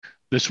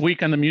This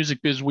week on the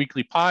Music Biz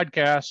Weekly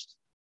podcast,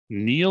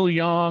 Neil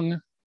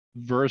Young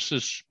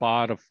versus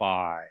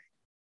Spotify.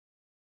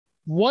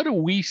 What do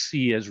we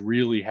see as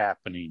really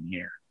happening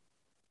here?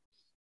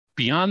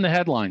 Beyond the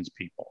headlines,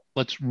 people,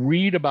 let's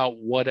read about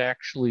what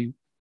actually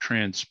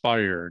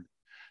transpired.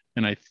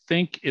 And I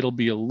think it'll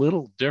be a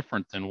little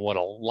different than what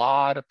a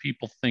lot of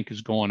people think is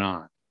going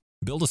on.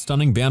 Build a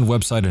stunning band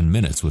website in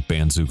minutes with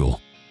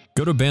Bandzoogle.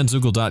 Go to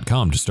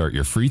bandzoogle.com to start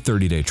your free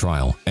 30-day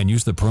trial and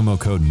use the promo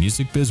code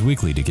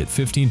MusicBizWeekly to get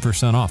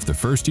 15% off the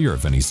first year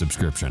of any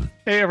subscription.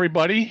 Hey,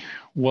 everybody.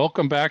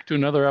 Welcome back to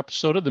another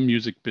episode of the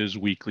Music Biz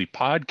Weekly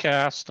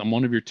podcast. I'm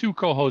one of your two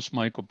co-hosts,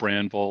 Michael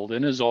Brandvold,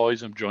 and as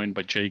always, I'm joined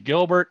by Jay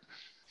Gilbert.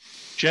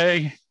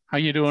 Jay, how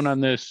you doing on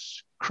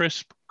this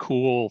crisp,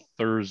 cool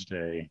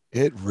Thursday?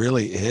 It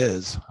really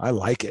is. I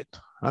like it.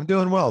 I'm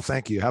doing well,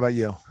 thank you. How about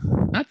you?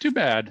 Not too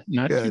bad.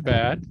 Not Good. too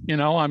bad. You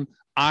know,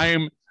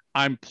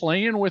 I'm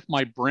playing with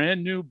my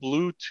brand new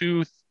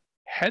Bluetooth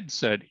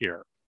headset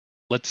here.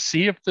 Let's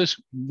see if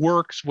this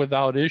works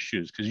without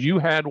issues, because you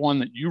had one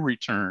that you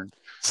returned.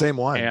 Same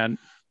one. And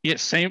yeah,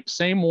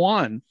 same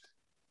one.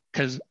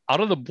 Because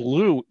out of the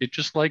blue, it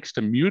just likes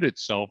to mute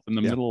itself in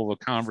the middle of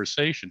a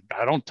conversation.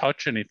 I don't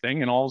touch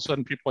anything, and all of a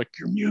sudden, people are like,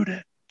 "You're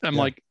muted." I'm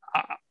like,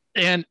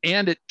 and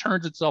it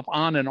turns itself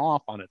on and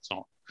off on its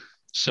own.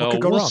 So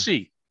we'll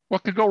see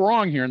what could go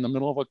wrong here in the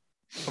middle of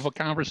a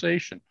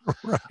conversation.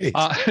 Right.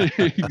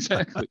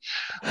 Exactly.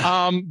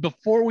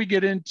 Before we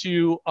get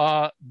into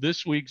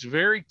this week's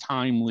very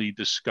timely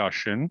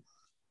discussion,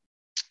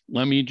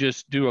 let me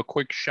just do a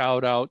quick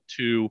shout out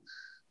to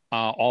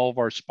all of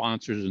our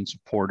sponsors and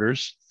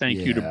supporters. Thank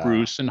you to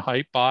Bruce and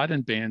Hypebot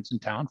and Bands in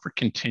Town for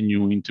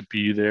continuing to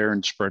be there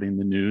and spreading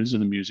the news of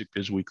the Music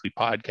Biz Weekly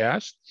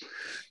podcast.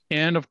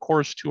 And of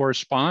course, to our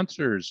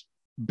sponsors,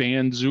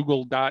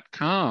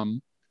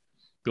 Bandzoogle.com.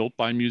 Built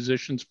by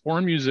musicians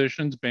for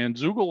musicians,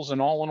 Bandzoogle is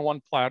an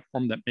all-in-one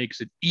platform that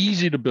makes it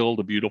easy to build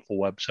a beautiful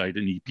website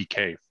and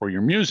EPK for your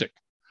music.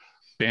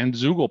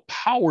 Bandzoogle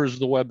powers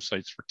the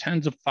websites for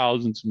tens of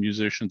thousands of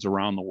musicians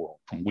around the world,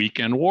 from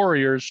weekend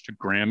warriors to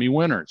Grammy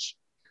winners.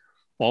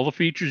 All the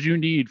features you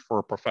need for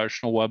a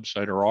professional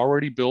website are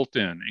already built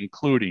in,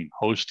 including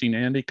hosting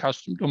and a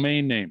custom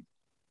domain name,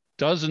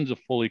 dozens of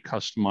fully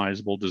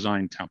customizable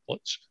design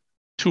templates,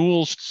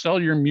 tools to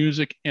sell your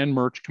music and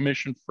merch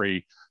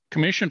commission-free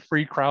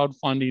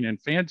crowdfunding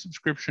and fan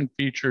subscription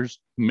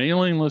features,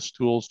 mailing list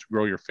tools to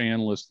grow your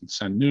fan list and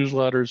send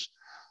newsletters,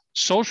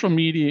 social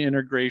media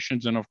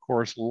integrations, and of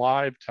course,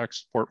 live tech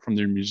support from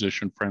their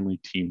musician-friendly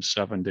team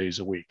 7 days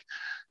a week.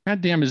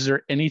 God damn, is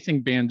there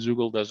anything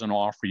Bandzoogle doesn't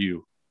offer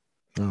you?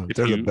 Oh,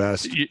 they're the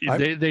best.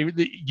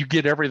 You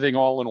get everything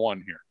all in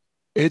one here.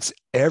 It's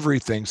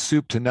everything,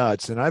 soup to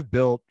nuts. And I've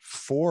built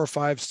 4 or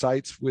 5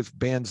 sites with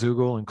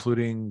Bandzoogle,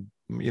 including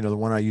the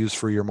one I use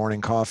for your morning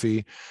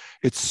coffee.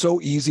 It's so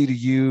easy to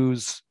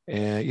use,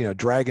 and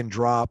drag and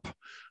drop.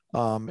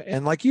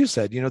 And like you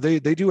said, they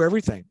do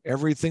everything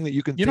that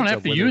you can. You don't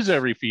have to use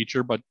every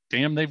feature, but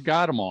damn, they've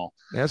got them all.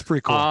 That's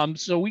pretty cool.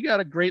 So we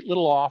got a great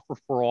little offer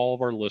for all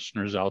of our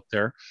listeners out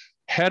there.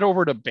 Head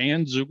over to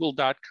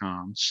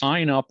bandzoogle.com,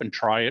 sign up and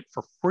try it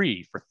for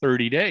free for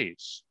 30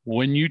 days.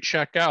 When you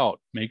check out,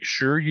 make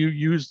sure you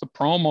use the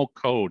promo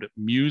code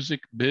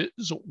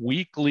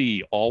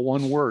MusicBizWeekly, all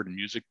one word,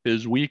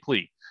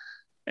 MusicBizWeekly,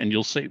 and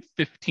you'll save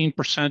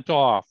 15%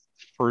 off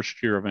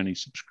first year of any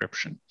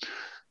subscription.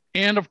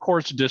 And of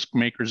course,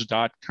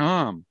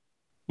 discmakers.com.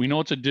 We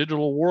know it's a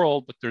digital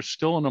world, but there's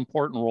still an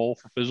important role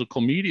for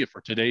physical media for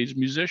today's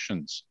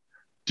musicians.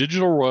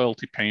 Digital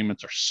royalty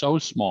payments are so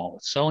small.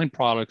 Selling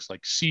products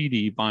like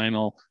CD,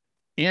 vinyl,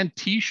 and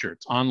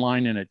T-shirts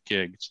online and at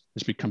gigs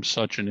has become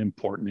such an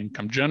important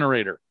income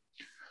generator.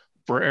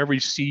 For every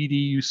CD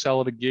you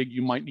sell at a gig,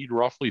 you might need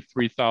roughly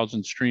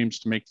 3,000 streams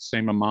to make the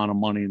same amount of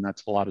money, and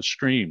that's a lot of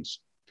streams.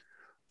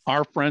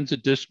 Our friends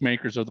at Disc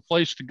Makers are the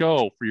place to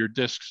go for your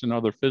discs and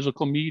other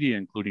physical media,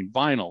 including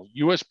vinyl,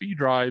 USB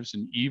drives,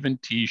 and even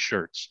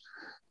T-shirts.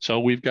 So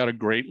we've got a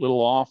great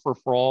little offer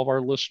for all of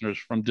our listeners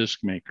from Disc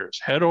Makers.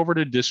 Head over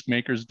to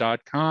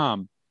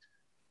discmakers.com,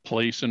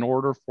 place an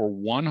order for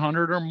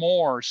 100 or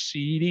more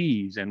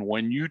CDs, and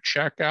when you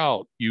check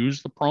out,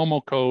 use the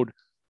promo code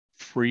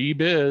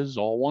FREEBIZ,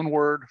 all one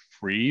word,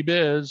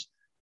 FREEBIZ,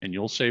 and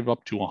you'll save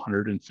up to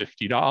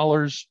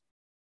 $150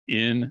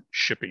 in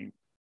shipping.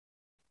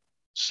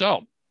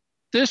 So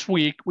this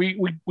week,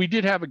 we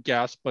did have a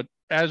guest, but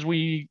as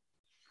we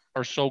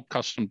are so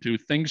accustomed to,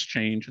 things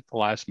change at the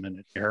last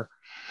minute here.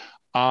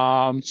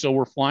 So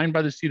we're flying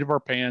by the seat of our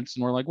pants,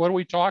 and we're like, what do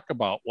we talk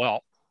about?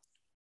 Well,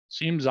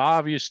 seems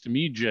obvious to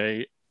me,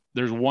 Jay.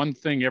 There's one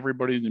thing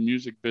everybody in the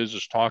music biz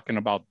is talking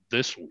about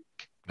this week.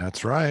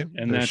 That's right.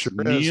 And that's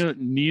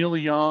Neil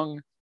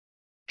Young,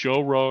 Joe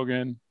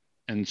Rogan,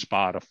 and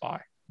Spotify.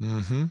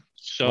 Mm-hmm.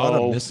 So a lot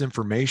of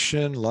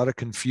misinformation, a lot of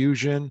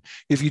confusion.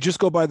 If you just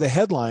go by the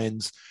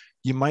headlines,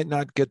 you might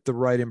not get the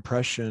right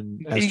impression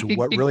as to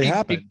what really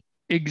happened.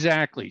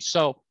 Exactly.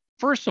 So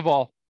first of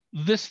all,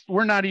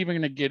 we're not even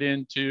going to get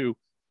into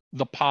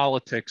the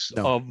politics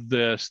of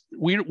this.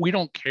 We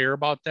don't care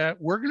about that.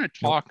 We're going to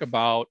talk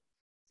about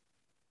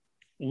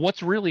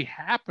what's really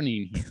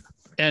happening here.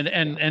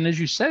 And as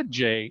you said,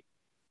 Jay,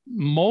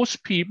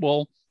 most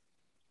people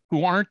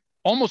who aren't,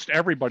 almost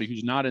everybody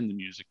who's not in the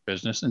music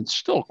business, and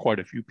still quite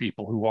a few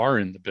people who are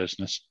in the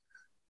business,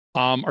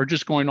 are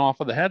just going off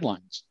of the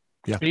headlines.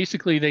 Yeah.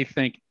 Basically, they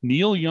think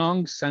Neil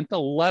Young sent a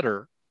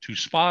letter to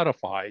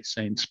Spotify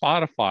saying,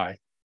 Spotify,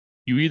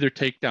 you either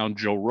take down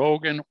Joe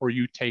Rogan or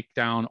you take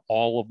down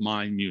all of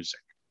my music.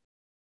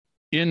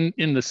 In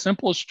the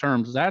simplest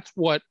terms, that's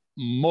what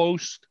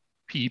most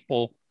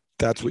people.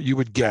 That's what you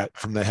would get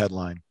from the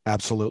headline.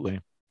 Absolutely.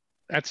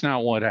 That's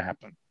not what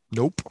happened.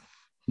 Nope.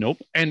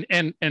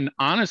 And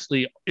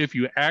honestly, if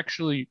you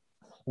actually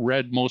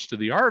read most of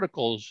the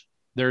articles,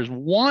 there's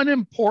one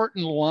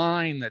important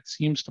line that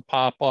seems to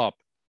pop up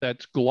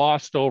that's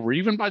glossed over,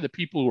 even by the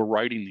people who are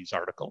writing these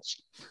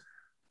articles.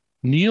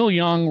 Neil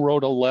Young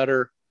wrote a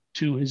letter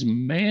to his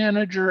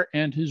manager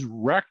and his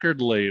record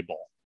label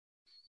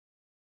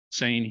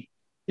saying,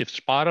 if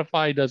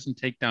Spotify doesn't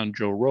take down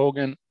Joe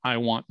Rogan, I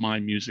want my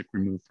music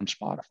removed from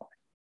Spotify.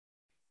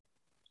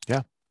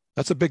 Yeah,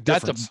 that's a big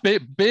difference. That's a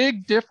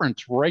big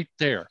difference right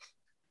there.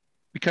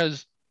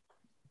 Because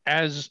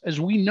as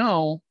we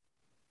know,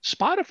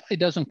 Spotify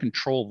doesn't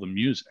control the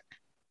music.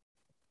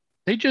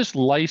 They just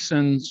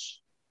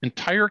license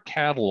entire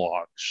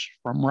catalogs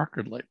from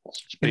record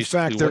labels. In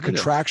fact, they're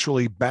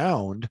contractually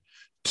bound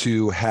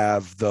to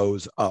have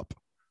those up.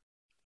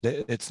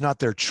 It's not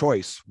their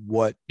choice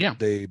what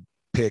they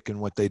pick and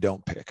what they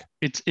don't pick.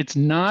 It's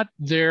not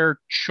their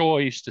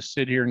choice to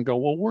sit here and go,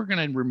 well, we're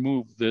going to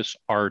remove this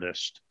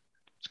artist's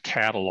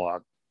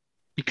catalog,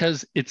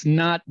 because it's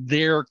not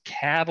their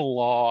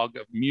catalog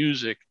of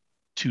music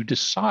to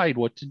decide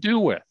what to do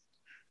with.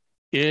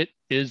 It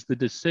is the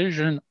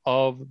decision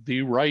of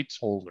the rights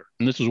holder.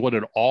 And this is what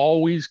it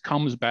always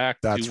comes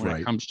back to when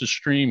it comes to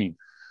streaming.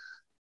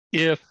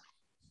 If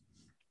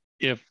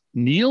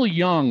Neil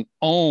Young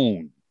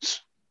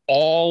owns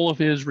all of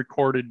his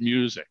recorded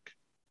music,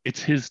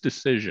 it's his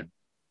decision.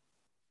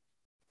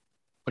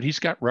 But he's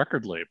got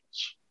record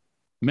labels,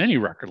 many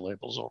record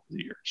labels over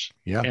the years.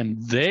 Yeah.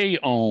 And they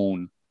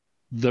own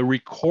the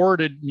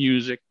recorded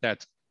music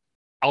that's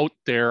out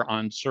there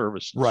on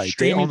services. Right.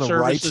 They own the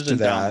rights to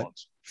that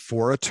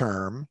for a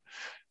term.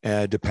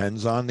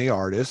 Depends on the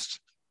artist,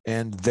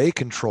 and they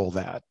control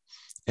that.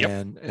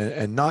 Yep.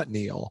 And not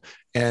Neil.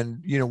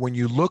 And when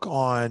you look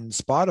on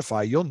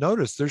Spotify, you'll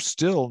notice there's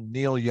still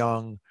Neil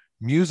Young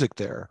music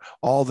there.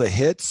 All the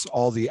hits,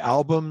 all the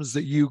albums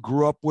that you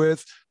grew up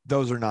with,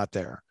 those are not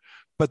there.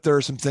 But there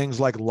are some things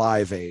like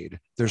Live Aid.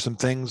 There's some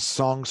things,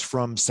 songs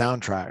from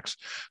soundtracks.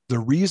 The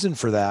reason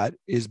for that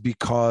is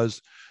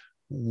because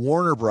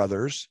Warner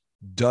Brothers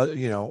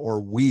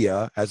or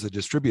WEA as a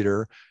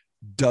distributor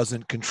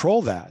doesn't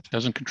control that.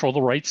 Doesn't control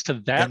the rights to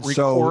that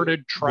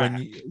recorded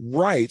track.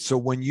 So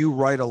when you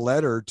write a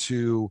letter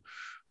to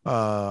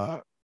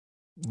the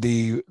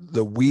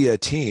WEA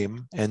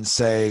team and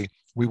say,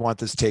 we want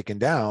this taken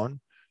down,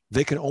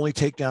 they can only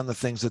take down the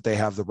things that they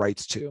have the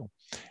rights to.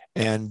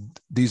 And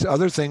these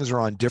other things are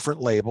on different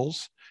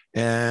labels.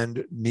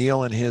 And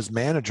Neil and his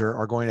manager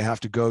are going to have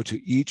to go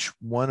to each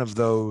one of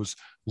those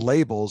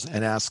labels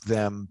and ask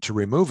them to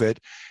remove it.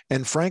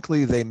 And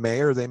frankly, they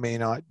may or they may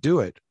not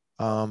do it.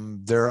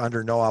 They're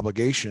under no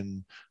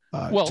obligation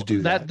to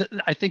do that.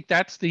 I think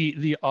that's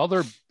the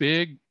other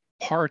big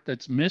part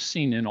that's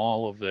missing in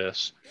all of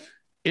this.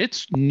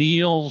 It's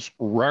Neil's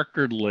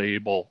record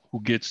label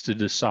who gets to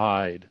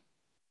decide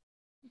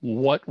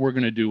what we're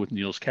going to do with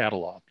Neil's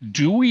catalog.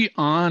 Do we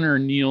honor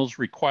Neil's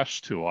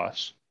request to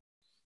us,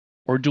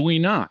 or do we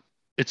not?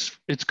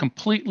 It's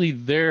completely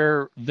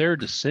their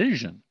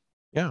decision.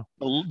 Yeah.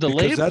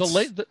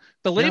 The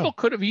label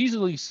could have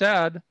easily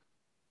said,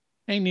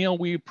 hey, Neil,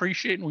 we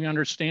appreciate and we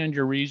understand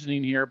your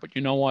reasoning here, but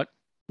you know what?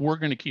 We're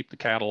going to keep the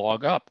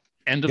catalog up.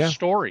 End of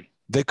story.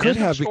 They could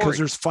have, because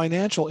there's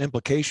financial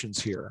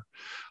implications here.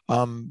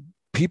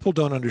 People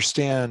don't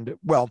understand.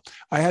 Well,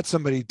 I had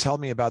somebody tell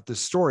me about this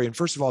story. And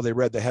first of all, they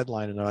read the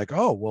headline and they're like,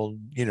 oh, well,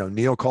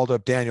 Neil called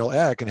up Daniel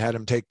Ek and had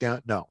him take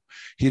down. No,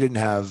 he didn't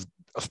have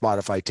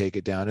Spotify take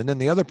it down. And then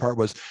the other part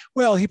was,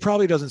 well, he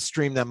probably doesn't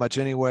stream that much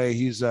anyway.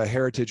 He's a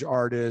heritage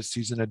artist.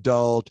 He's an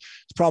adult.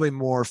 It's probably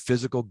more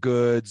physical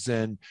goods.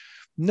 And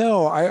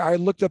no, I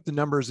looked up the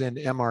numbers in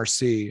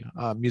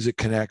MRC, Music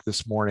Connect,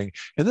 this morning.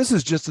 And this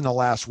is just in the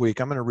last week.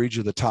 I'm going to read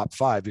you the top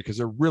 5 because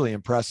they're really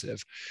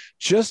impressive.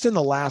 Just in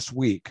the last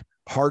week,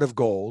 Heart of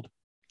Gold,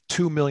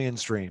 2 million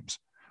streams.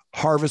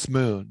 Harvest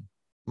Moon,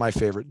 my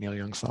favorite Neil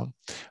Young song,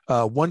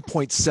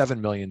 1.7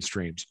 million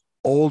streams.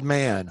 Old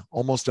Man,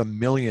 almost 1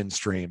 million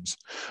streams.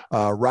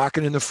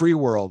 Rockin' in the Free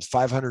World,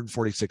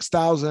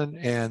 546,000.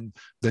 And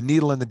The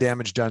Needle and the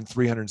Damage Done,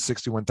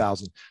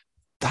 361,000.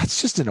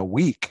 That's just in a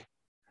week.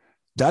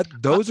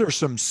 Those are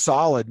some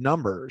solid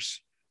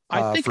numbers.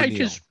 I think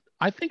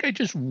I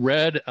just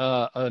read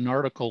an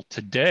article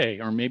today,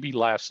 or maybe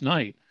last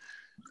night,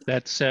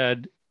 that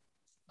said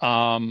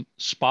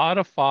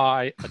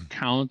Spotify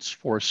accounts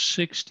for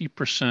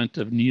 60%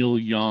 of Neil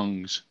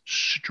Young's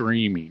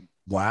streaming.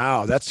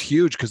 Wow, that's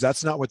huge because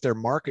that's not what their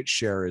market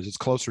share is. It's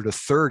closer to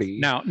 30.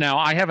 Now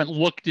I haven't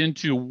looked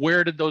into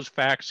where did those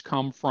facts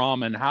come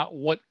from and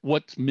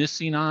what's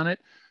missing on it.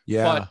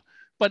 Yeah.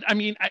 But I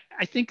mean,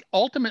 I think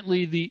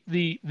ultimately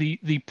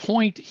the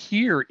point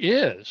here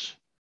is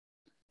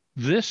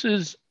this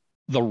is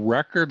the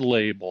record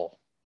label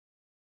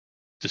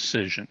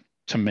decision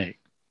to make.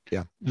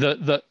 Yeah.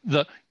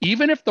 The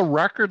even if the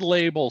record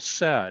label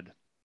said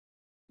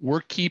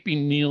we're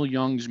keeping Neil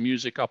Young's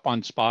music up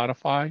on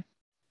Spotify,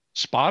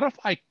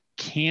 Spotify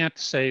can't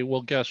say,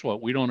 well, guess what?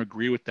 We don't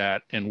agree with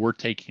that and we're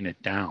taking it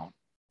down.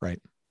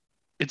 Right.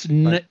 It's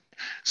Right.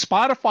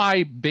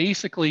 Spotify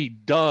basically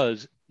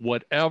does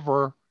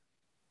whatever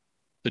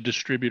the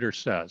distributor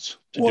says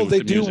to Well, do with they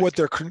the do music. what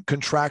they're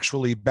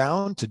contractually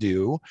bound to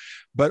do.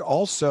 But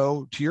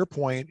also, to your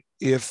point,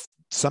 if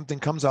something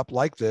comes up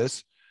like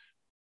this,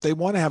 they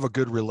want to have a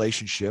good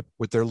relationship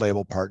with their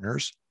label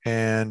partners.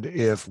 And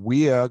if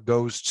WIA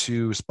goes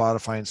to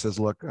Spotify and says,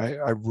 look,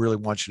 I really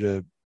want you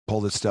to pull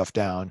this stuff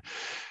down,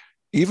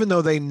 even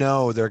though they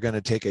know they're going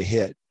to take a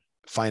hit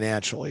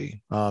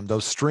financially,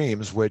 those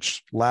streams,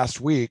 which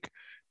last week,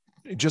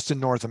 just in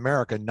North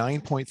America,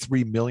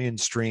 9.3 million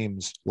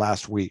streams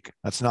last week.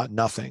 That's not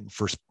nothing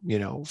for,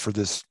 for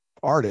this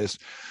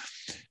artist.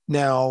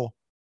 Now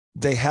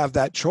they have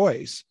that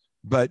choice,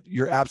 but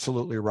you're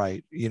absolutely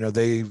right.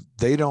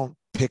 They don't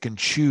pick and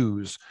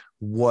choose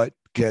what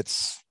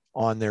gets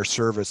on their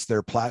service,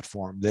 their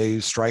platform. They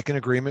strike an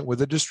agreement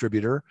with a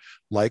distributor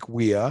like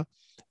WIA,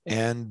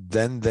 and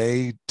then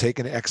they take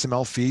an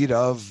XML feed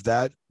of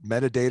that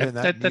metadata and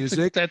that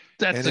music.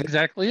 That's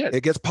exactly it.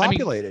 It gets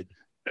populated.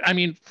 I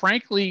mean,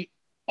 frankly,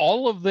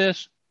 all of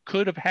this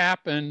could have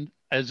happened,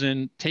 as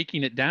in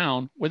taking it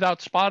down, without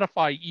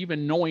Spotify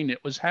even knowing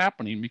it was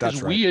happening,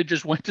 because we had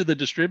just went to the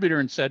distributor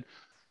and said,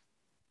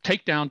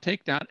 take down.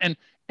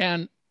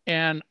 And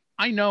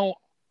I know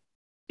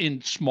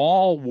in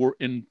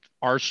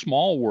our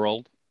small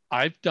world,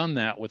 I've done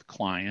that with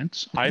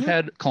clients. Mm-hmm. I've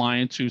had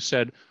clients who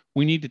said,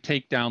 we need to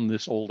take down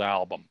this old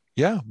album.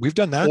 Yeah, we've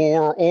done that.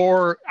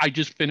 Or I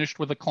just finished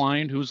with a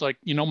client who's like,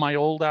 my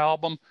old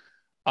album,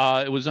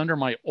 it was under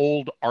my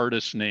old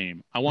artist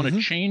name. I want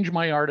to change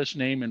my artist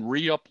name and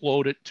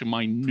re-upload it to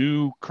my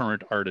new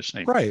current artist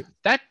name. Right.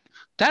 That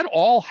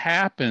all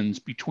happens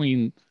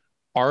between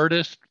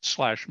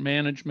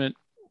artist/management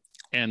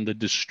and the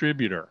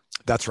distributor.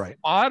 That's right.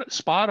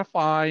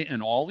 Spotify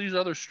and all these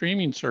other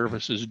streaming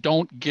services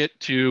don't get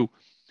to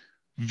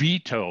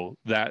veto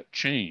that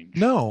change.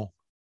 No,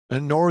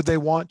 and nor they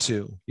want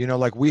to.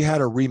 Like we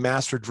had a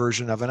remastered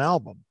version of an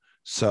album.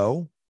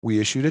 So we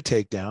issued a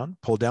takedown,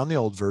 pulled down the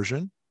old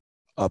version,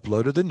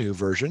 uploaded the new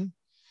version,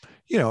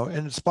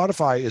 and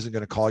Spotify isn't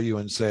going to call you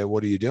and say,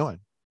 what are you doing?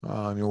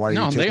 Why are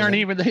you they aren't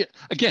even,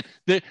 again,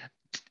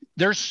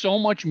 there's so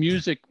much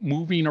music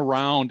moving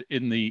around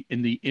in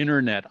the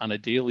internet on a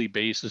daily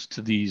basis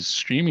to these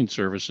streaming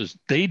services.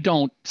 They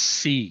don't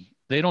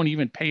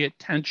even pay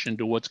attention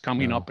to what's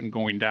coming up and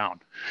going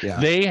down.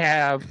 Yeah. They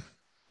have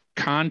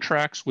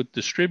contracts with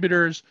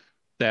distributors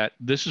that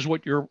this is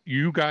what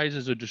you guys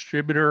as a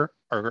distributor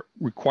are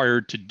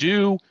required to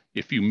do.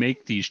 If you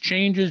make these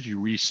changes, you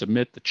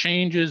resubmit the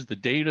changes, the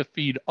data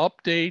feed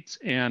updates.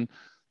 And,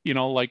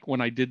 like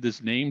when I did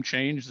this name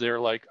change, they're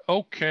like,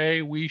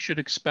 okay, we should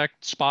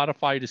expect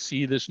Spotify to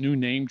see this new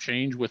name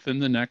change within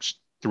the next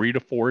 3 to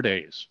 4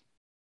 days.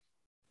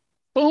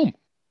 Boom.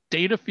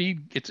 Data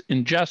feed gets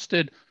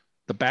ingested.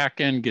 The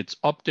back end gets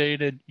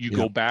updated. You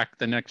go back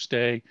the next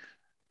day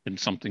and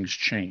something's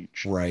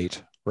changed. Right.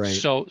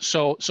 So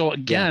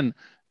again,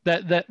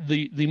 that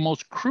the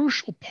most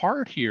crucial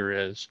part here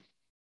is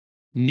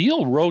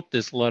Neil wrote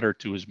this letter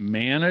to his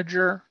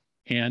manager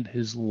and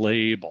his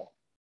label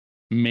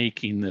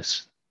making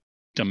this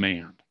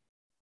demand.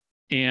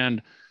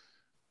 And,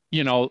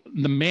 the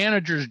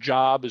manager's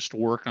job is to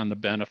work on the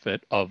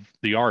benefit of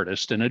the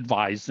artist and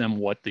advise them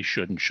what they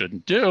should and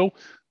shouldn't do.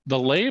 The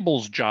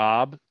label's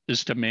job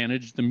is to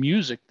manage the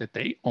music that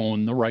they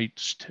own the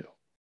rights to.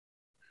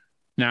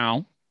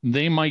 Now,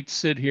 they might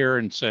sit here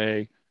and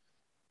say,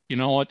 you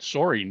know what,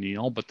 sorry,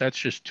 Neil, but that's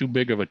just too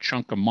big of a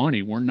chunk of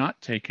money. We're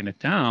not taking it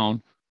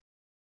down.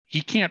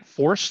 He can't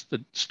force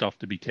the stuff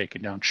to be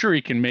taken down. Sure,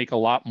 he can make a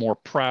lot more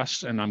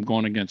press, and I'm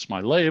going against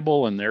my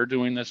label, and they're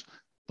doing this,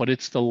 but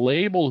it's the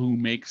label who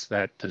makes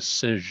that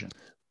decision.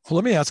 Well,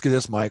 let me ask you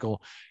this,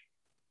 Michael.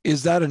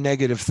 Is that a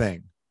negative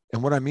thing?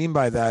 And what I mean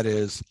by that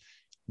is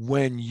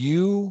when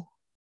you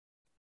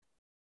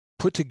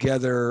put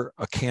together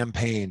a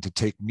campaign to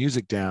take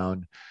music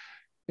down,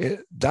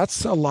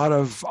 that's a lot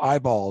of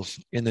eyeballs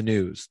in the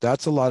news.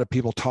 That's a lot of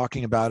people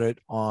talking about it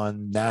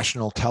on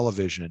national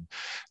television.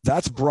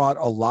 That's brought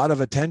a lot of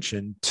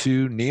attention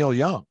to Neil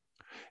Young.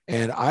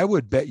 And I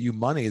would bet you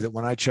money that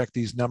when I check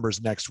these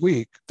numbers next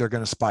week, they're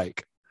going to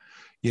spike.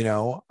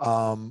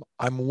 I'm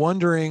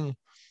wondering,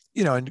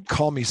 and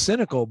call me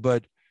cynical,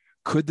 but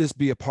could this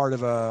be a part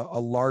of a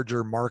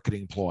larger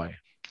marketing ploy?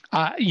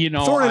 Throwing it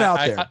out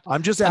there.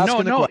 I'm just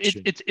asking the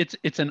question.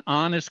 It's an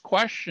honest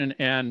question.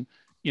 And,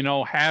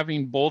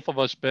 having both of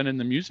us been in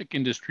the music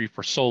industry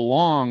for so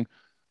long,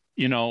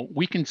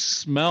 we can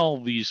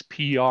smell these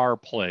PR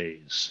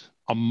plays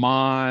a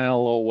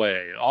mile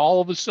away.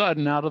 All of a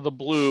sudden, out of the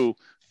blue,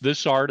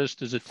 this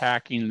artist is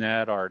attacking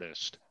that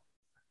artist.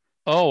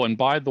 Oh, and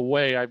by the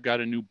way, I've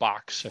got a new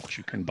box set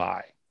you can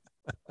buy.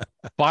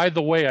 By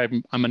the way,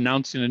 I'm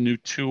announcing a new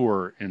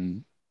tour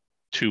in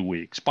 2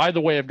 weeks. By the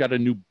way, I've got a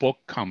new book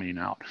coming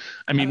out.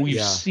 I mean,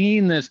 we've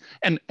seen this,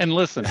 and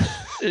listen,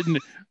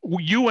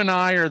 you and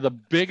I are the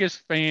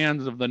biggest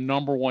fans of the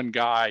number one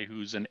guy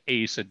who's an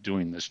ace at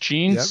doing this.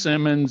 Gene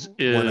Simmons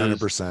is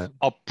 100%.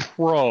 a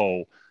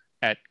pro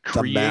at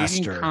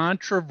creating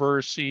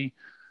controversy,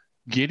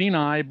 getting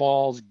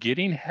eyeballs,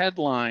 getting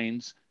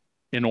headlines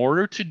in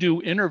order to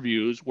do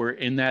interviews where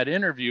in that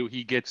interview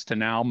he gets to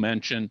now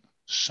mention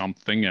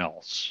something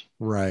else.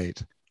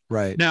 Right.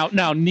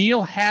 Now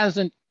Neil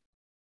hasn't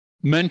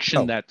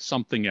mentioned that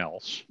something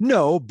else.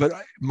 No, but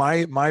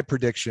my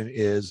prediction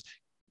is,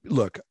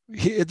 look,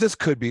 this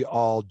could be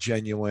all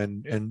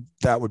genuine, and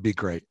that would be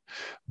great.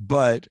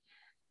 But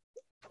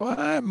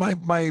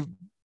my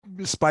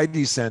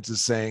spidey sense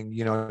is saying,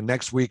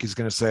 next week he's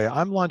going to say,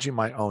 I'm launching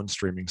my own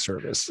streaming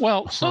service.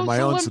 Well, my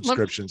own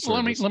subscription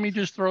service. Let me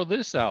just throw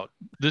this out.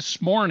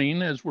 This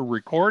morning, as we're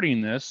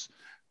recording this,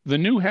 the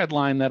new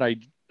headline that I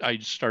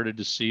started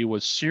to see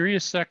was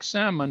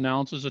SiriusXM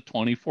announces a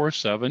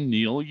 24/7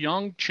 Neil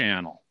Young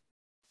channel.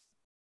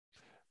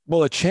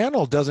 Well, a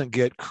channel doesn't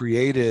get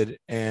created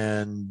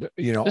and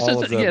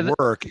all of the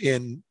work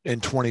in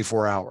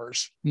 24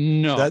 hours.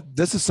 No,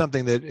 this is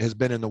something that has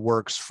been in the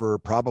works for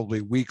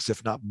probably weeks,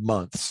 if not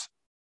months.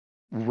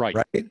 Right.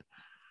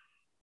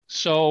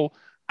 So,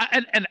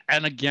 and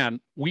again,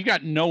 we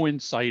got no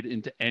insight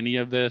into any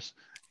of this.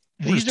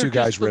 These two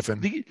guys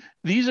riffing.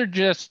 These are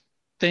just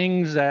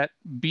things that,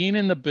 being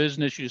in the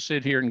business, you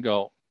sit here and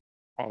go,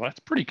 oh, that's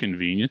pretty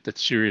convenient that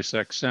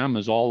SiriusXM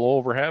is all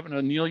over having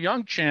a Neil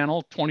Young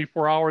channel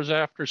 24 hours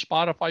after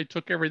Spotify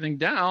took everything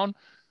down.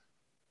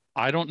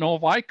 I don't know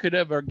if I could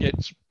ever get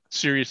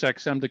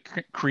SiriusXM to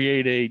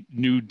create a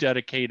new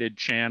dedicated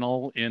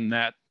channel in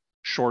that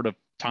short of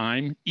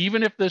time.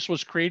 Even if this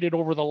was created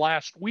over the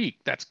last week,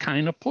 that's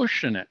kind of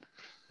pushing it.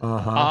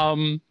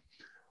 And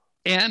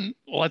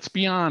let's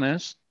be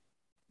honest,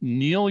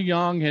 Neil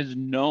Young is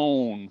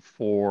known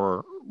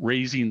for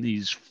raising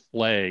these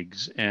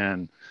flags,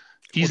 and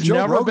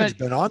Joe Rogan's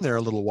been on there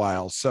a little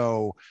while,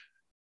 so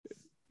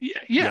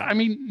yeah. I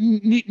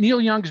mean,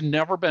 Neil Young's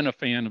never been a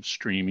fan of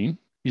streaming.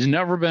 He's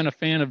never been a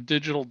fan of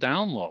digital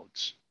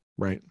downloads.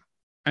 Right.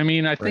 I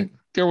mean, I think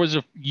there was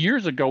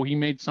years ago he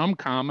made some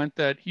comment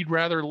that he'd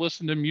rather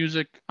listen to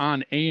music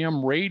on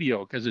AM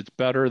radio because it's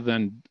better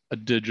than a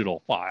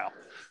digital file.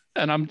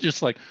 And I'm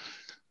just like,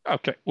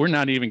 okay, we're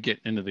not even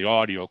getting into the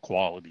audio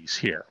qualities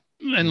here.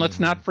 And let's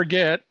not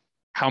forget,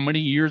 how many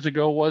years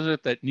ago was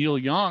it that Neil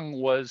Young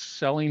was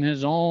selling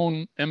his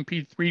own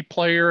MP3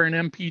 player and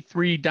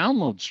MP3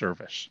 download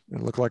service? It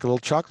looked like a little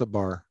chocolate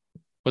bar.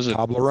 Was it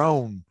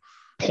Toblerone?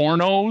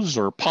 Pornos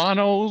or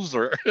Ponos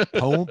or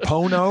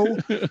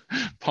Pono?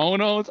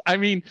 Ponos? I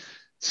mean,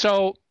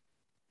 so,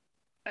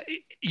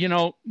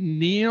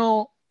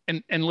 Neil,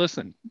 and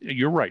listen,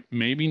 you're right.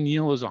 Maybe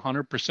Neil is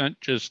 100%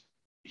 just,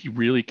 he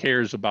really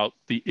cares about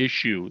the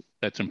issue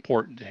that's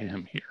important to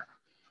him here.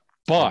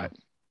 But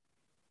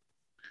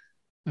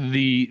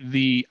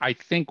I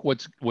think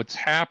what's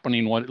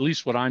happening, at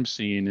least what I'm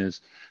seeing,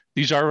 is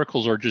these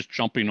articles are just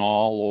jumping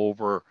all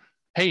over.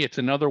 Hey, it's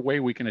another way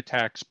we can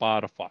attack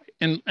Spotify.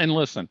 And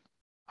listen,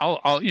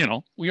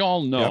 we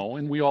all know,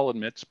 and we all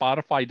admit,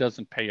 Spotify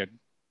doesn't pay a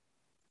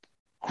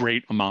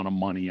great amount of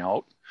money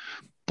out,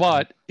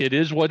 but it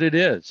is what it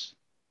is.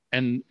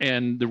 And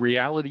the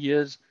reality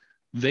is,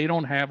 they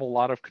don't have a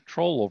lot of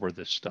control over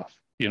this stuff.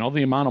 The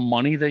amount of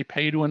money they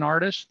pay to an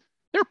artist,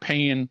 they're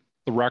paying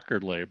the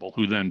record label,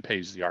 who then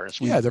pays the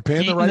artist. They're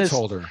paying the rights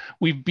holder.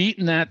 We've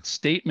beaten that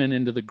statement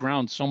into the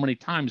ground so many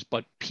times,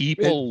 but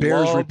people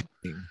love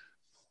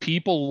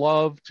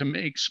to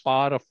make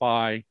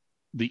Spotify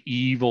the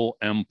evil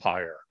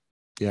empire.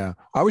 Yeah.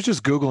 I was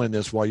just Googling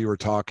this while you were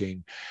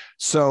talking.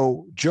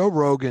 So Joe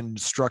Rogan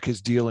struck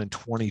his deal in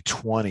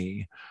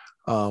 2020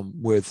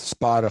 with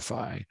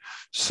Spotify.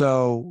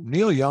 So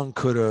Neil Young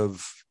could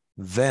have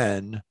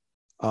then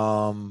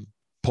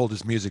pulled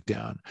his music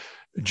down.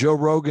 Joe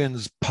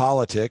Rogan's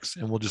politics,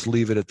 and we'll just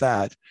leave it at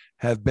that,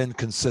 have been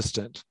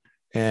consistent.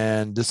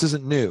 And this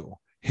isn't new.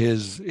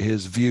 His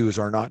views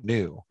are not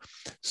new.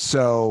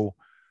 So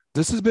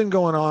this has been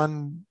going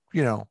on,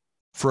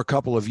 for a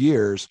couple of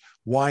years.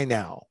 Why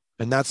now?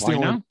 And that's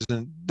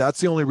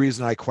the only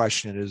reason I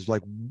question it, is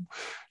like,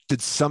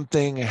 did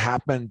something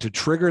happen to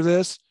trigger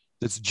this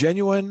that's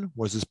genuine?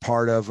 Was this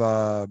part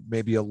of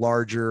maybe a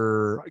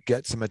larger,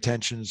 get some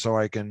attention so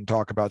I can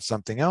talk about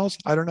something else?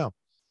 I don't know.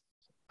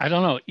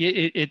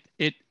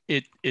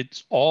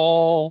 It's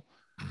all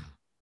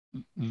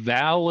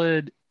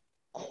valid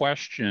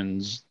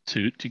questions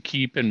to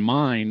keep in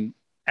mind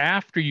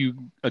after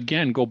you,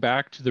 again, go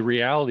back to the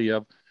reality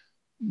of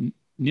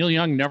Neil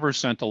Young never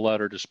sent a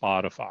letter to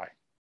Spotify.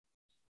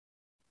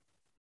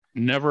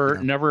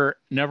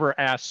 never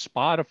asked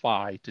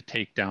Spotify to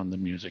take down the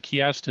music.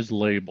 He asked his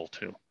label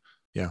to.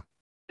 Yeah.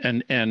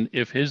 And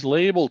if his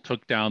label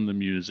took down the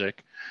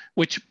music,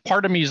 which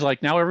part of me is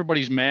like, now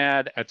everybody's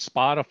mad at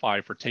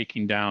Spotify for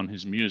taking down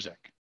his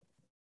music.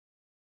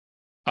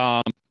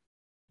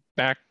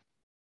 Back,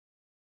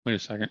 wait a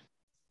second.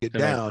 It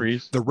Did I down.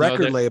 freeze? The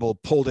record label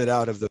pulled it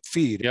out of the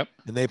feed. Yep.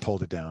 And they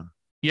pulled it down.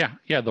 Yeah.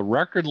 The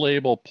record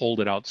label pulled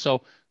it out.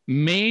 So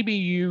maybe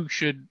you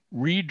should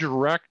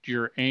redirect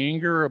your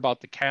anger about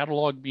the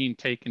catalog being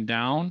taken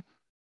down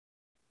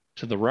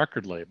to the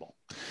record label.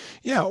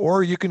 Yeah,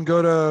 or you can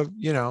go to,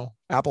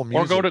 Apple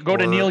Music, or go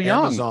to Neil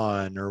Young,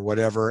 Amazon, or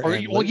whatever.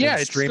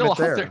 It's still out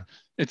there.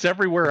 It's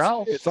everywhere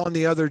else. It's on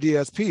the other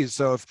DSPs.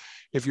 So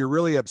if you're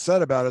really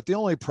upset about it, the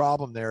only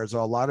problem there is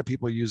a lot of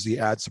people use the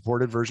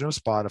ad-supported version of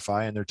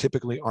Spotify, and there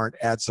typically aren't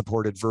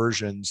ad-supported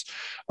versions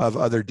of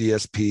other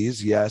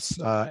DSPs. Yes,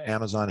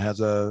 Amazon has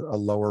a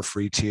lower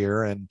free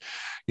tier, and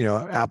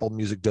Apple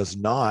Music does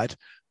not.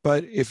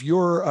 But if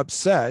you're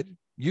upset,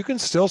 you can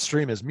still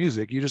stream his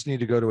music. You just need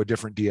to go to a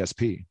different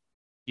DSP.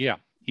 Yeah.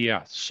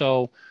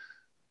 So,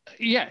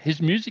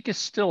 his music is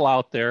still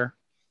out there.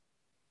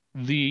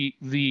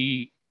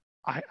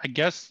 I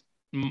guess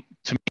to me,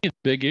 the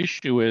big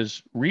issue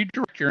is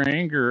redirect your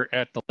anger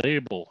at the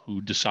label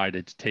who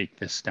decided to take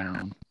this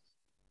down,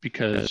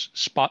 because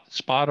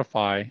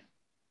Spotify,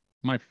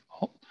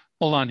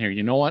 hold on here.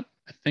 You know what?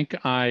 I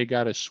think I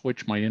got to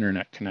switch my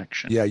internet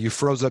connection. Yeah, you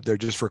froze up there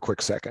just for a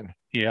quick second.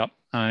 Yep.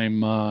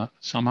 I'm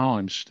somehow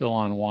I'm still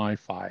on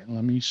Wi-Fi.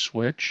 Let me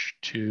switch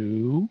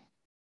to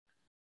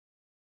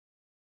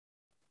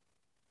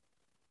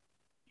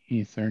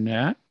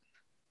Ethernet,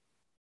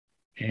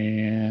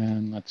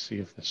 and let's see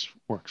if this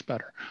works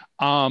better.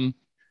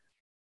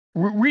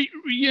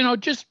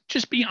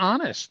 Just be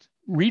honest.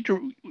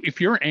 If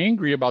you're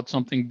angry about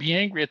something, be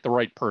angry at the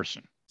right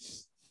person.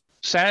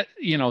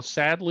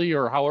 Sadly,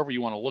 or however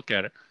you want to look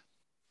at it,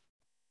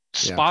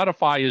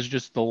 Spotify is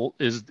just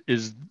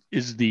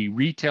is the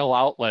retail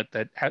outlet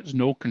that has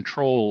no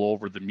control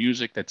over the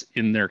music that's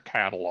in their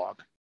catalog.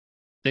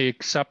 They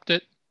accept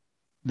it.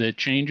 The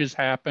changes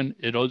happen.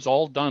 It is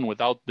all done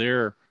without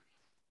their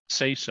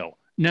say so.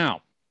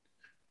 Now,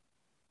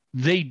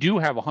 they do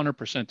have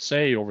 100%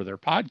 say over their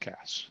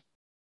podcasts.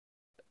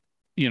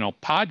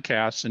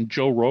 Podcasts, and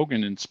Joe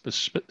Rogan and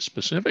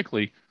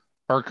specifically,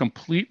 are a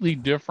completely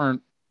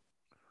different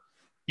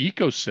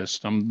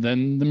ecosystem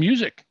than the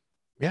music.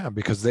 Yeah,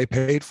 because they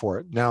paid for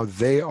it. Now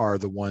they are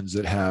the ones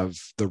that have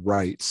the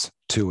rights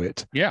to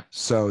it. Yeah.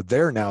 So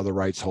they're now the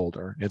rights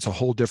holder. It's a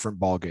whole different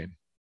ballgame.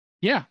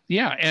 Yeah.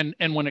 And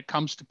when it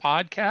comes to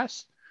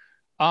podcasts,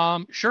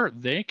 sure,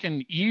 they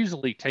can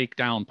easily take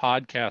down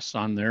podcasts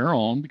on their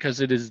own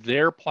because it is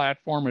their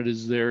platform. It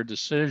is their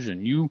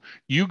decision.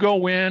 You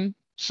go in,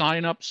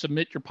 sign up,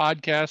 submit your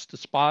podcast to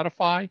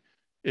Spotify.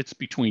 It's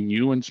between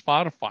you and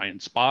Spotify. And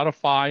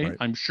Spotify, right.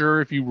 I'm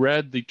sure if you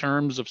read the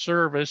terms of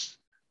service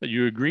that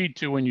you agreed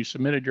to when you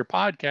submitted your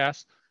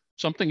podcast,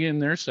 something in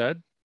there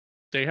said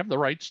they have the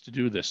rights to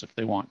do this if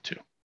they want to.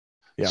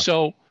 Yeah.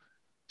 So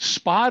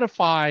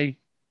Spotify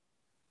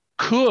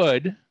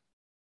could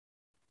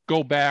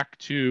go back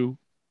to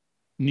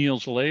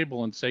Neil's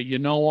label and say, you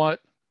know what?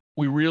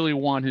 We really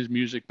want his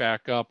music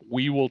back up.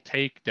 We will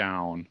take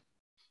down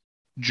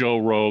Joe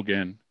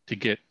Rogan to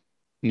get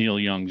Neil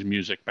Young's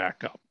music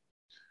back up.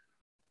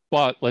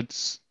 But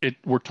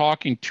we're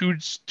talking two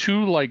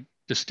like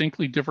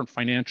distinctly different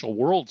financial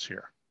worlds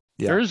here.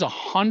 Yeah. There is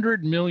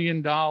 $100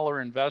 million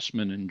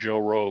investment in Joe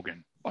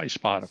Rogan by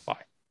Spotify.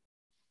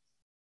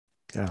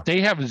 Yeah. They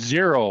have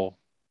 $0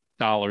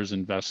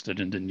 invested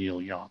into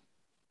Neil Young.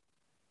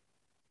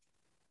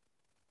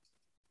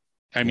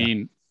 I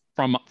mean,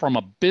 from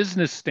a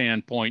business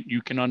standpoint,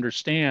 you can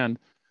understand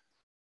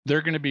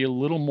they're going to be a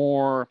little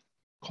more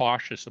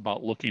cautious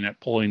about looking at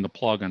pulling the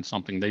plug on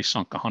something they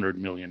sunk $100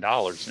 million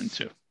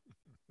into.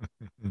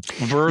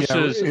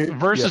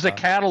 versus a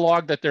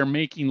catalog that they're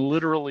making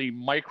literally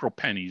micro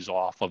pennies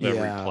off of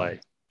every play.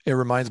 It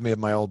reminds me of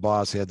my old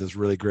boss. He had this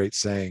really great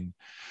saying,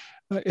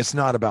 it's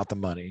not about the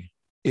money,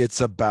 it's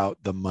about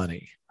the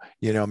money.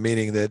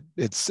 Meaning that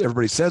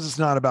everybody says it's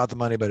not about the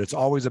money, but it's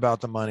always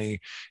about the money.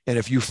 And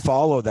if you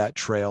follow that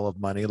trail of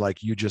money,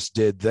 like you just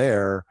did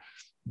there,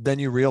 then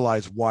you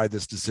realize why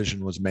this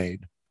decision was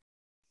made.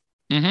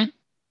 Mm-hmm.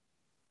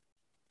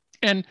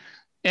 And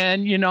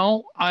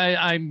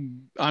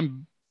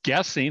I'm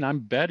guessing, I'm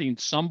betting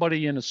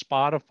somebody in a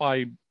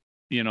Spotify,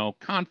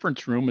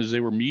 conference room as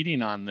they were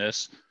meeting on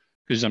this,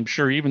 because I'm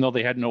sure even though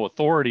they had no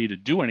authority to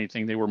do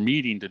anything, they were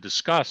meeting to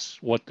discuss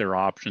what their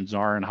options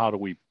are and how do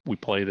we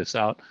play this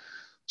out.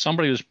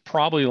 Somebody was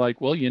probably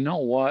like, well, you know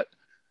what?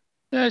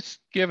 Let's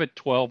give it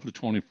 12 to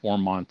 24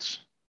 months.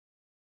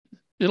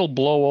 It'll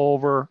blow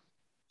over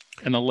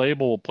and the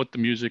label will put the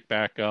music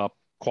back up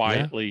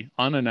quietly,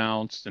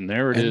 unannounced, and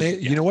there it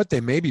is. You know what?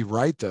 They may be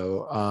right,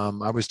 though.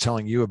 I was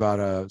telling you about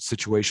a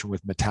situation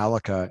with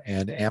Metallica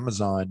and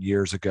Amazon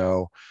years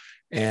ago,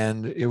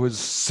 and it was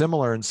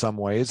similar in some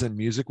ways, and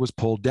music was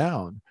pulled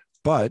down,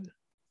 but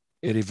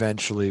it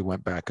eventually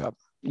went back up.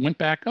 Went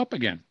back up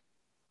again.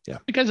 Yeah.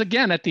 Because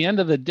again, at the end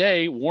of the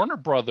day, Warner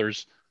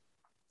Brothers,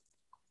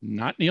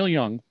 not Neil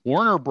Young,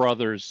 Warner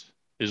Brothers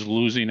is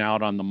losing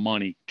out on the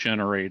money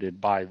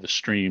generated by the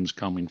streams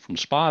coming from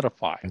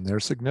Spotify. And they're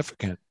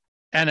significant.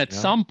 And at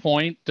some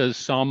point, does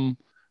some,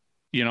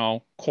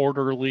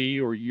 quarterly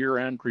or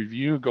year-end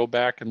review go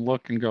back and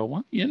look and go,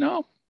 well,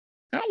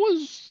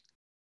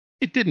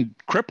 it didn't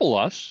cripple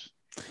us,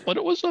 but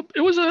it was a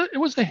hit. It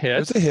was a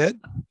hit.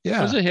 Yeah.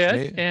 It was a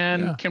hit.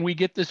 Can we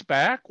get this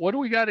back? What do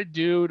we got to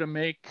do to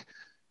make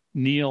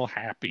Neil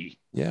happy?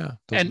 Yeah.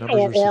 And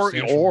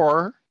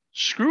or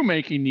screw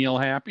making Neil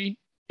happy.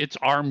 It's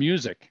our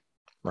music.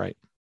 Right.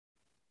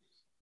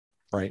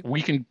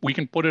 We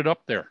can put it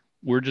up there.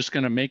 We're just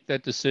going to make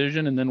that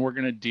decision, and then we're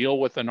going to deal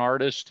with an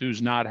artist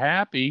who's not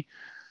happy.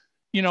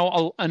 And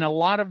a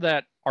lot of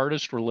that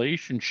artist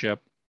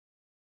relationship,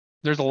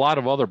 there's a lot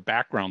of other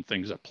background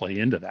things that play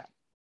into that.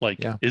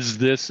 Like, is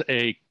this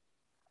a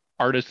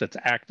artist that's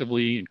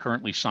actively and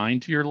currently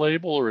signed to your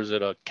label, or is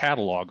it a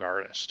catalog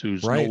artist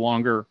who's no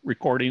longer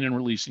recording and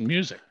releasing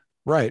music?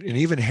 Right. And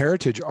even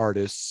heritage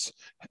artists,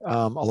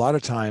 a lot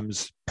of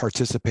times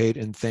participate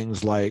in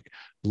things like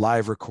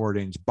live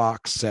recordings,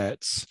 box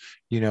sets,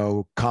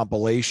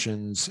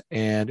 compilations.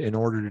 And in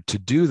order to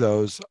do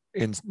those,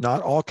 in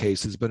not all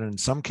cases, but in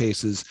some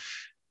cases,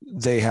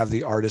 they have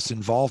the artist's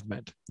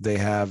involvement. They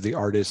have the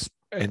artist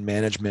and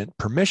management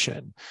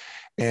permission.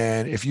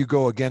 And if you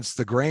go against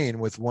the grain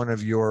with one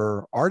of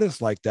your artists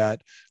like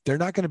that, they're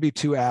not going to be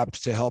too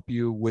apt to help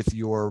you with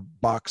your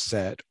box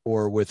set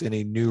or with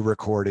any new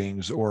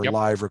recordings or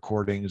live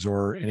recordings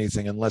or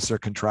anything, unless they're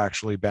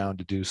contractually bound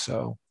to do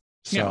so.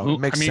 So it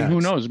makes sense. Who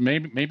knows?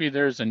 Maybe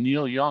there's a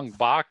Neil Young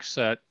box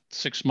set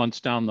 6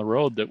 months down the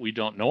road that we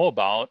don't know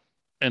about,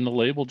 and the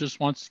label just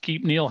wants to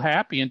keep Neil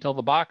happy until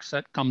the box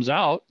set comes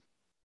out,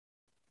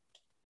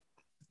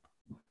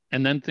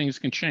 and then things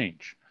can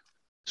change.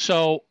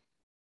 So,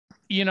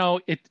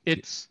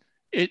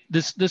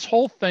 this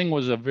whole thing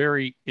was a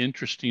very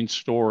interesting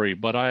story,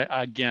 but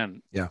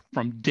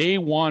from day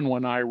one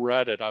when I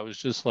read it, I was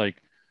just like,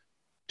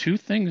 two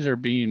things are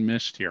being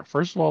missed here.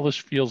 First of all, this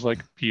feels like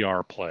a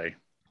PR play.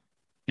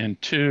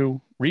 And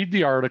two, read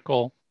the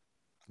article.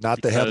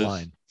 Not the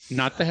headline.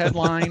 Not the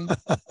headline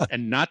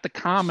and not the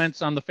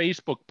comments on the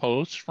Facebook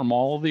posts from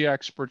all of the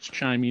experts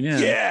chiming in.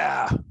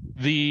 Yeah.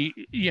 The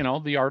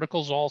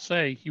articles all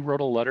say he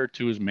wrote a letter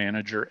to his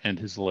manager and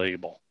his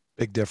label.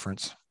 Big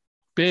difference.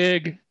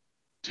 Big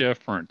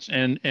difference.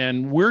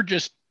 And we're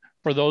just,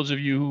 for those of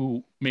you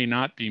who may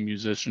not be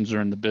musicians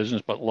or in the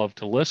business but love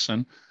to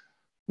listen,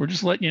 we're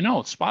just letting you know,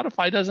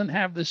 Spotify doesn't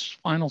have this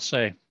final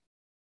say.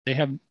 They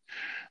have,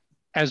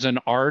 as an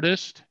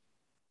artist,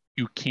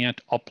 you can't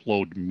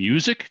upload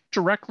music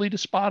directly to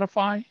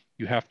Spotify.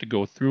 You have to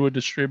go through a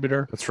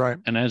distributor. That's right.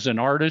 And as an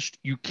artist,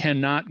 you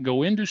cannot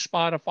go into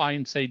Spotify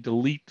and say,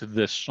 delete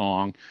this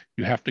song.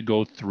 You have to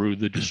go through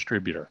the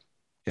distributor.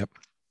 Yep.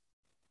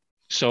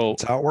 So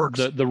that's how it works.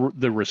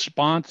 The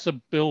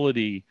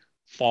responsibility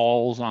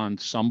falls on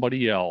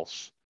somebody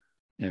else.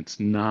 It's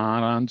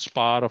not on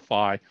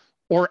Spotify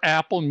or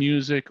Apple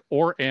Music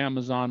or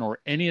Amazon or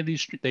any of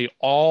these. They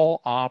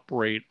all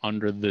operate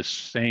under this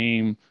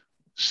same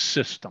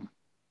system.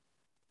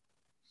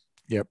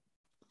 Yep.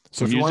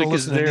 So if you want to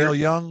listen to Neil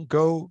Young,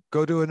 go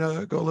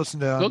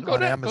listen to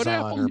on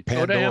Amazon or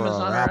Pandora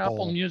or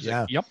Apple Music.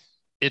 Yeah. Yep.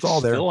 It's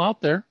all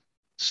there.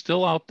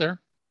 Still out there.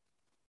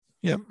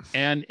 Yep.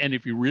 And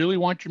if you really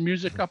want your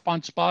music up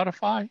on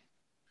Spotify,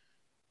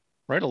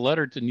 write a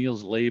letter to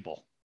Neil's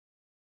label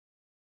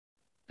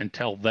and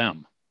tell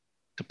them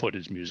to put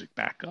his music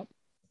back up.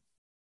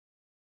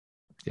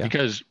 Yeah.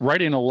 Because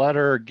writing a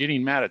letter,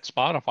 getting mad at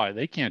Spotify,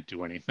 they can't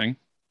do anything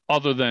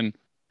other than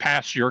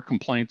pass your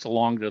complaints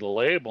along to the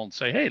label and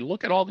say, hey,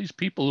 look at all these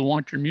people who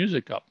want your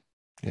music up.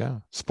 Yeah.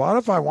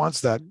 Spotify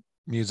wants that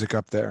music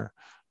up there,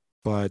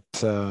 but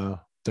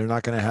they're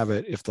not going to have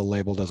it if the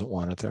label doesn't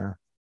want it there.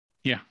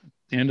 Yeah.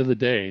 At the end of the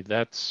day,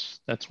 that's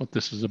what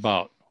this is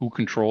about. Who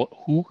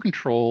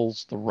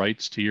controls the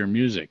rights to your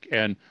music?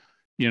 And,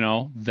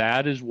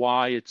 that is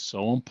why it's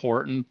so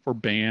important for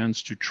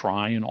bands to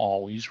try and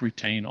always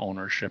retain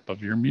ownership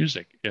of your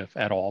music, if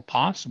at all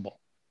possible.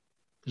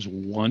 Because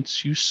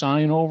once you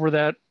sign over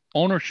that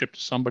ownership to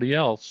somebody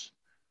else,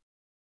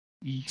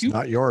 it's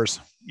not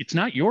yours. It's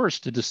not yours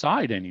to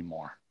decide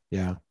anymore.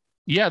 Yeah.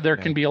 Yeah, there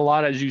can be a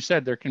lot, as you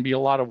said, there can be a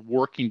lot of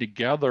working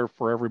together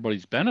for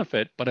everybody's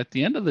benefit. But at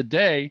the end of the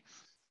day,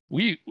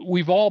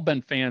 we've all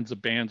been fans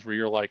of bands where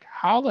you're like,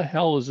 how the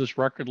hell is this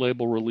record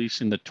label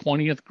releasing the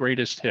 20th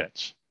greatest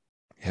hits?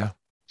 Yeah.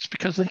 It's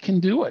because they can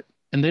do it.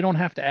 And they don't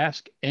have to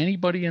ask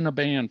anybody in a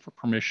band for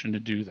permission to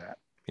do that.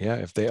 Yeah,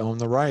 if they own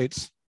the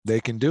rights, they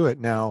can do it.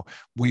 Now,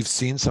 we've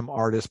seen some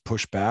artists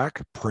push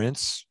back.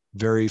 Prince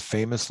very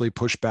famously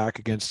pushed back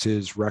against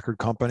his record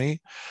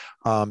company.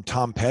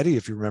 Tom Petty,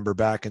 if you remember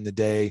back in the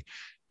day,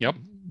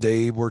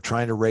 they were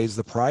trying to raise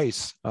the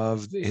price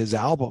of his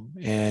album,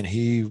 and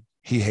he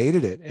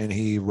hated it, and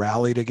he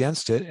rallied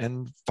against it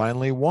and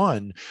finally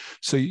won.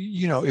 So,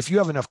 if you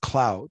have enough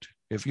clout,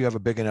 if you have a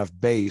big enough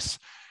base,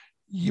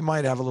 you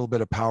might have a little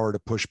bit of power to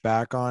push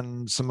back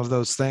on some of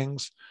those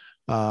things.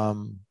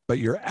 But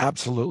you're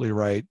absolutely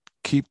right.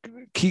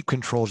 Keep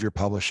control of your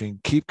publishing,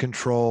 keep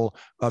control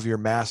of your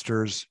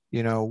masters,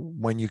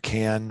 when you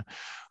can.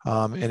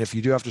 And if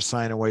you do have to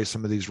sign away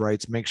some of these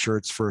rights, make sure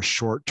it's for a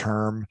short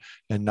term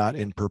and not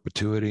in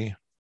perpetuity.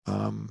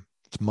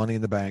 It's money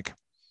in the bank.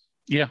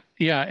 Yeah,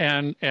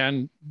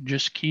 and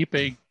just keep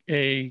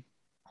a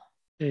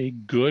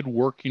good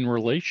working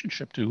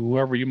relationship to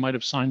whoever you might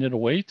have signed it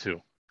away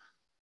to.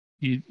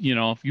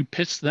 If you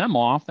piss them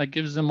off, that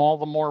gives them all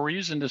the more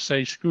reason to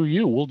say, screw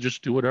you, we'll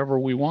just do whatever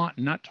we want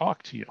and not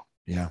talk to you.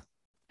 Yeah.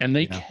 And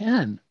they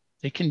can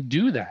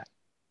do that.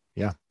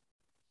 Yeah.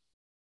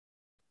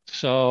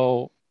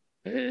 So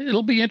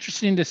it'll be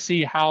interesting to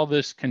see how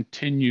this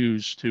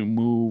continues to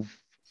move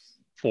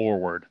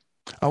forward.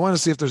 I want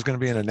to see if there's going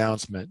to be an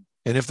announcement.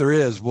 And if there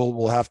is,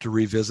 we'll have to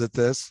revisit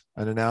this,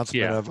 an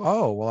announcement of,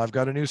 oh, well, I've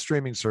got a new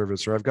streaming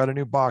service, or I've got a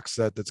new box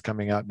set that's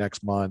coming out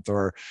next month,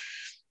 or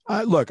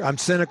look, I'm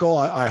cynical.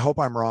 I hope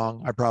I'm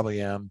wrong. I probably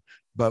am,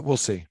 but we'll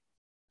see.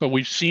 But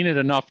we've seen it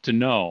enough to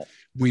know.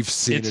 We've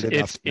seen it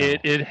enough to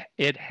know.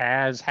 It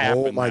has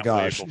happened. Oh my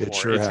gosh, it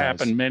sure has. It's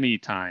happened many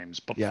times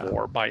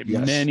before by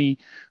Yes.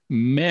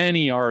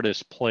 many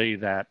artists play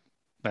that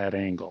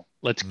angle.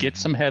 Let's get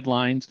some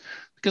headlines,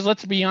 because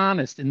let's be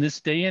honest, in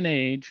this day and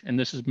age, and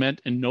this is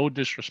meant in no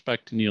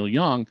disrespect to Neil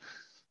Young,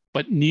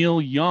 but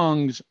Neil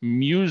Young's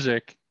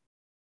music,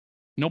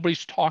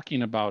 nobody's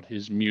talking about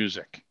his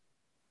music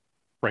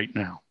right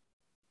now.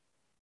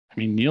 I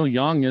mean, Neil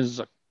Young is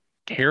a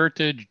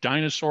heritage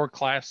dinosaur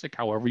classic,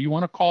 however you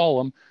want to call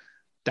him.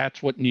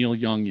 That's what Neil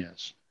Young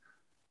is.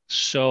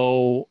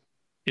 So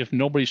if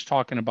nobody's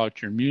talking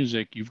about your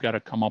music, you've got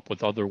to come up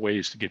with other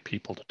ways to get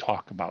people to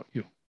talk about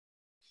you.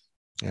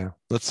 Yeah.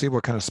 Let's see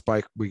what kind of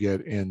spike we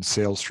get in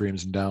sales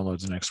streams and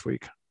downloads next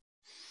week.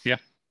 Yeah.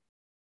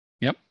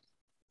 Yep.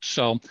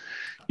 So,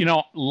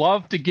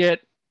 love to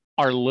get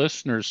our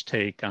listeners'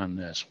 take on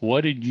this.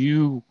 What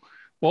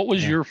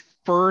was your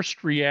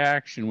first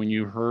reaction when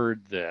you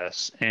heard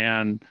this?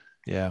 And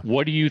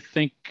what do you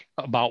think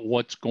about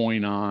what's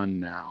going on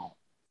now?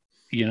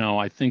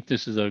 I think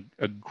this is a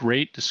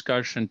great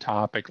discussion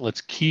topic.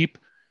 Let's keep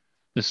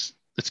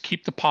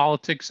the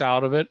politics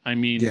out of it. I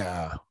mean,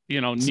 Neil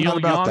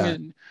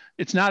Young,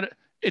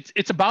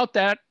 it's about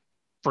that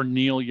for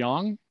Neil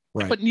Young,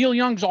 right? But Neil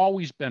Young's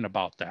always been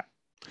about that.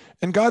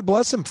 And God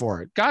bless him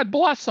for it. God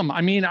bless him.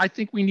 I mean, I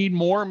think we need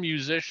more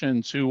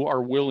musicians who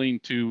are willing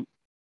to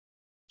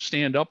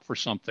stand up for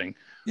something.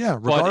 Yeah,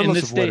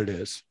 regardless of what it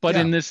is. But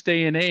in this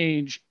day and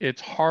age,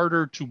 it's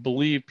harder to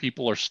believe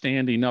people are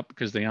standing up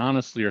because they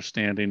honestly are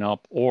standing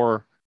up.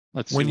 Or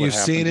let's see when you've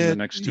seen it,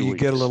 you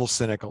weeks. Get a little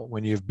cynical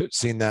when you've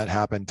seen that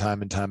happen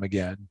time and time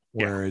again,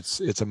 where it's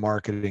a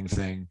marketing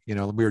thing. We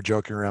were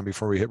joking around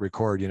before we hit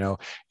record.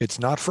 It's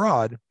not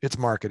fraud, it's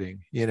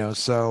marketing.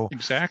 So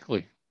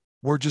exactly.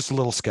 We're just a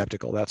little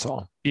skeptical. That's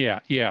all. Yeah.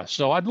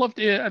 So I'd love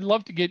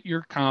to get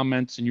your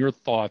comments and your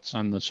thoughts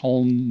on this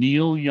whole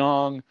Neil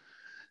Young.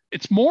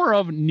 It's more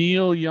of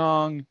Neil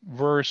Young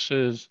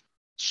versus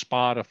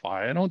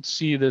Spotify. I don't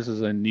see this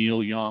as a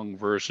Neil Young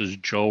versus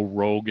Joe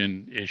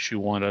Rogan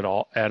issue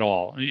at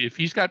all. If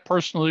he's got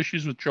personal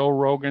issues with Joe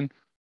Rogan,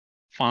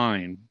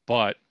 fine.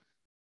 But,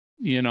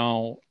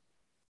 what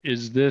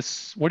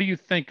do you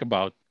think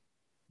about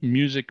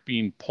music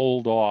being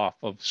pulled off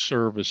of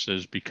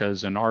services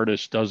because an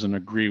artist doesn't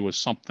agree with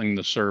something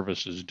the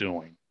service is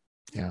doing?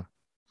 Yeah.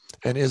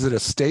 And is it a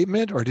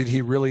statement, or did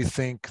he really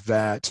think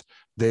that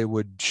they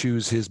would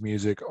choose his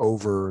music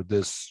over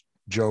this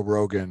Joe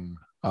Rogan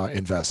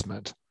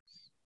investment?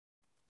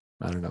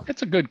 I don't know.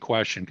 It's a good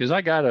question, because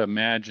I got to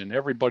imagine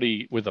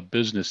everybody with a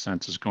business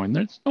sense is going,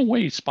 there's no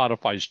way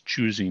Spotify's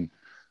choosing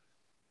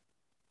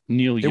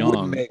Neil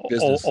Young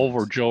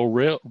over Joe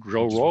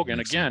Rogan.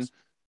 Again,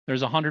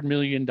 there's $100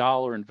 million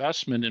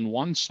investment in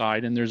one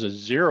side and there's a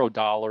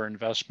 $0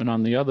 investment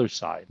on the other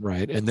side.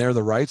 Right. And they're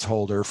the rights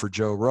holder for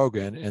Joe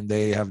Rogan, and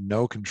they have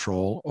no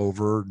control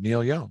over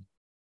Neil Young.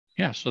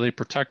 Yeah. So they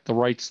protect the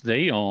rights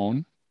they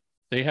own,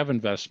 they have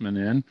investment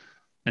in,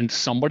 and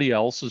somebody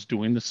else is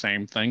doing the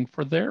same thing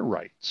for their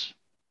rights.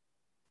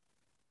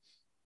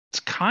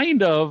 It's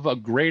kind of a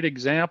great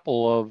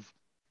example of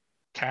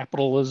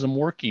capitalism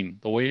working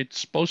the way it's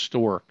supposed to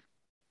work.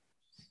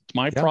 It's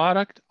my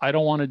product. I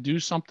don't want to do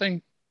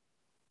something.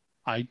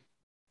 I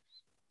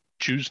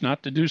choose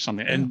not to do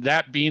something. And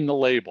that being the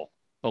label.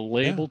 The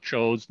label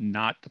chose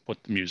not to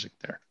put the music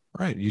there.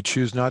 Right. You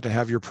choose not to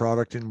have your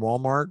product in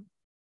Walmart.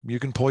 You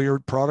can pull your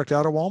product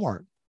out of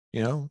Walmart.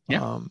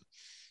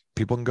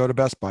 People can go to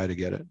Best Buy to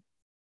get it.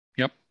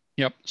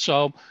 Yep.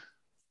 So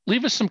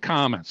leave us some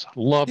comments.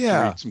 Love to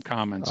read some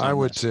comments. I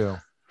would too.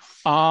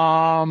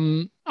 All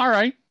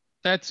right.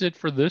 That's it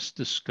for this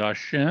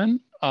discussion.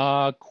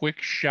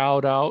 Quick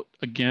shout out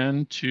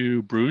again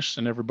to Bruce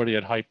and everybody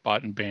at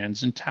Hypebot and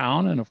Bands in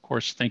Town. And of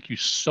course, thank you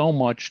so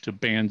much to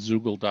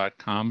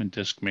bandzoogle.com and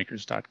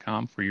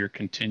discmakers.com for your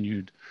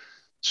continued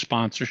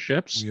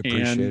sponsorships.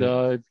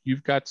 And if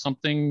you've got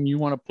something you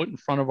want to put in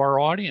front of our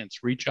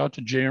audience, reach out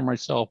to Jay or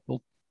myself.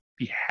 We'll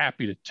be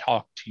happy to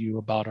talk to you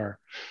about our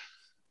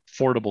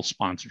affordable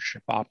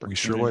sponsorship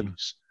opportunities. We sure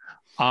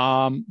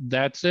would.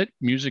 That's it.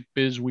 Music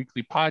Biz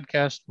Weekly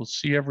Podcast. We'll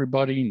see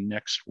everybody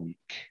next week.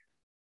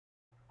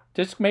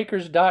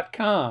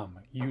 Discmakers.com.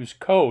 Use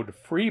code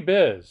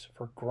FREEBIZ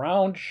for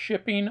ground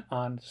shipping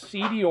on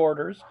CD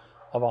orders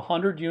of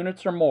 100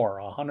 units or more,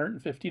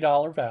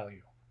 $150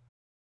 value.